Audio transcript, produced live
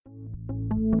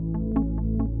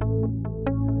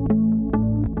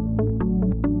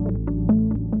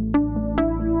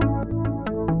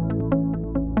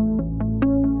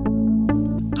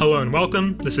Hello and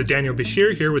welcome. This is Daniel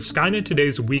Bashir here with Skynet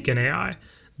Today's Week in AI.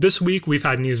 This week we've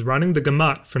had news running the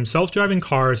gamut from self-driving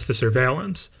cars to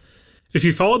surveillance. If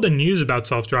you followed the news about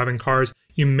self-driving cars,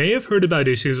 you may have heard about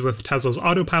issues with Tesla's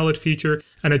autopilot feature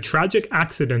and a tragic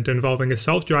accident involving a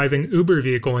self-driving Uber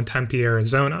vehicle in Tempe,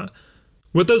 Arizona.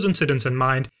 With those incidents in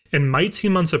mind, it might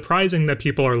seem unsurprising that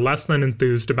people are less than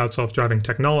enthused about self-driving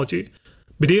technology.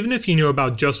 But even if you knew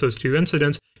about just those two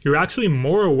incidents, you're actually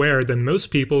more aware than most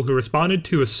people who responded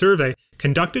to a survey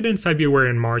conducted in February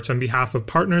and March on behalf of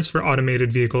Partners for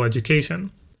Automated Vehicle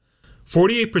Education.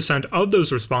 48% of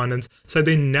those respondents said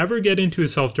they never get into a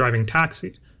self-driving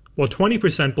taxi, while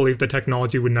 20% believed the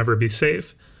technology would never be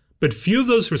safe. But few of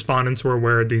those respondents were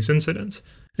aware of these incidents.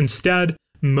 Instead,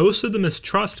 most of the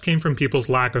mistrust came from people's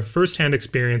lack of first-hand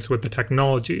experience with the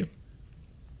technology.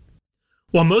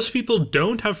 While most people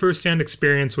don't have first-hand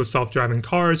experience with self-driving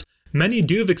cars, many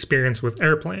do have experience with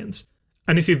airplanes.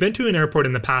 And if you've been to an airport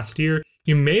in the past year,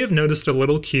 you may have noticed a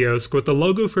little kiosk with the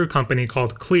logo for a company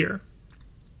called Clear.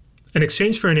 In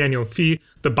exchange for an annual fee,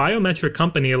 the biometric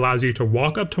company allows you to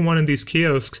walk up to one of these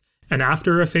kiosks and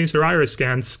after a face or iris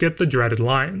scan, skip the dreaded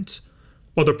lines.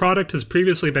 While the product has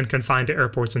previously been confined to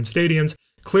airports and stadiums,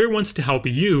 Clear wants to help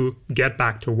you get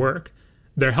back to work.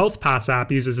 Their Health Pass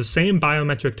app uses the same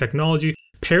biometric technology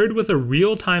paired with a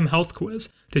real-time health quiz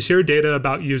to share data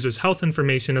about users' health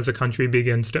information as a country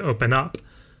begins to open up.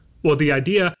 While the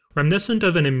idea, reminiscent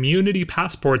of an immunity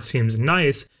passport, seems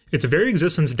nice, its very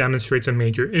existence demonstrates a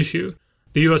major issue.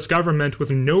 The US government,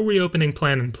 with no reopening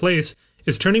plan in place,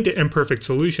 is turning to imperfect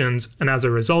solutions and as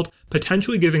a result,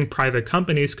 potentially giving private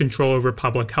companies control over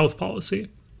public health policy.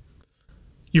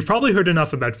 You've probably heard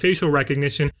enough about facial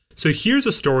recognition, so here's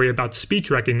a story about speech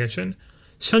recognition.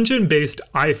 Shenzhen-based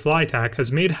iFlyTek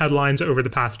has made headlines over the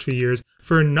past few years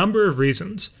for a number of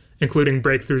reasons, including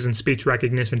breakthroughs in speech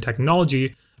recognition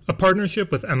technology, a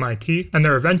partnership with MIT, and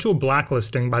their eventual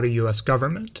blacklisting by the US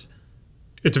government.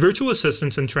 Its virtual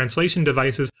assistants and translation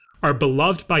devices are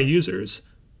beloved by users.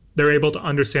 They're able to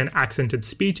understand accented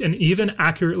speech and even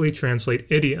accurately translate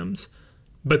idioms.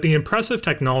 But the impressive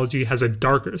technology has a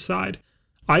darker side.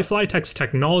 iFlyTek's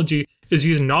technology is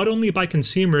used not only by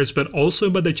consumers but also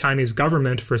by the Chinese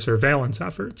government for surveillance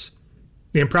efforts.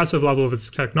 The impressive level of its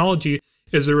technology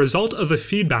is the result of a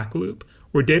feedback loop,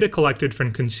 where data collected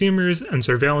from consumers and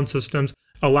surveillance systems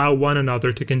allow one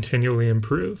another to continually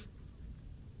improve.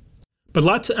 But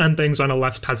let's end things on a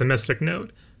less pessimistic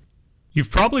note.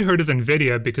 You've probably heard of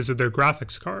NVIDIA because of their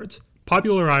graphics cards,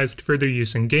 popularized for their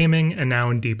use in gaming and now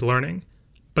in deep learning.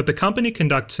 But the company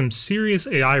conducts some serious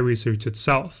AI research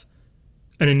itself.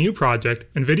 In a new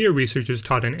project, NVIDIA researchers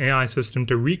taught an AI system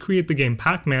to recreate the game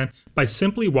Pac-Man by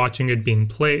simply watching it being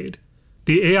played.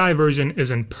 The AI version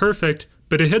isn't perfect,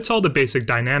 but it hits all the basic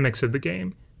dynamics of the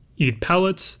game. Eat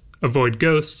pellets, avoid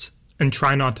ghosts, and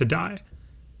try not to die.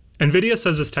 NVIDIA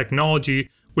says this technology,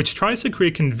 which tries to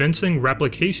create convincing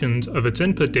replications of its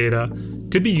input data,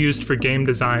 could be used for game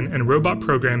design and robot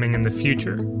programming in the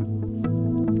future.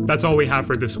 That's all we have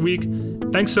for this week.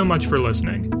 Thanks so much for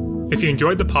listening. If you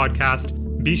enjoyed the podcast,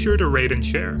 be sure to rate and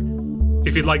share.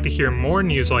 If you'd like to hear more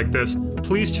news like this,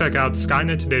 please check out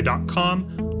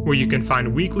skynettoday.com, where you can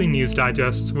find weekly news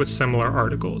digests with similar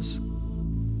articles.